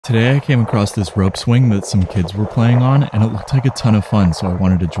Today I came across this rope swing that some kids were playing on and it looked like a ton of fun, so I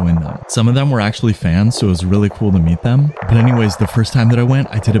wanted to join them. Some of them were actually fans, so it was really cool to meet them. But anyways, the first time that I went,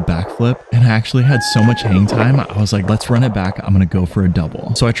 I did a backflip and I actually had so much hang time. I was like, let's run it back. I'm gonna go for a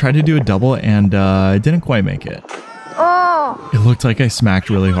double. So I tried to do a double and I didn't quite make it. Oh! It looked like I smacked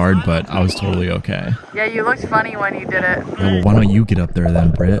really hard, but I was totally okay. Yeah, you looked funny when you did it. Yeah, well, why don't you get up there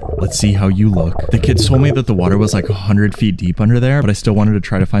then, Britt? Let's see how you look. The kids told me that the water was like 100 feet deep under there, but I still wanted to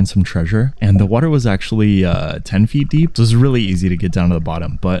try to find some treasure. And the water was actually 10 feet deep, so it was really easy to get down to the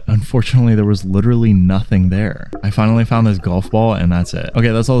bottom. But unfortunately, there was literally nothing there. I finally found this golf ball, and that's it. Okay,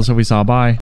 that's all the stuff we saw. Bye.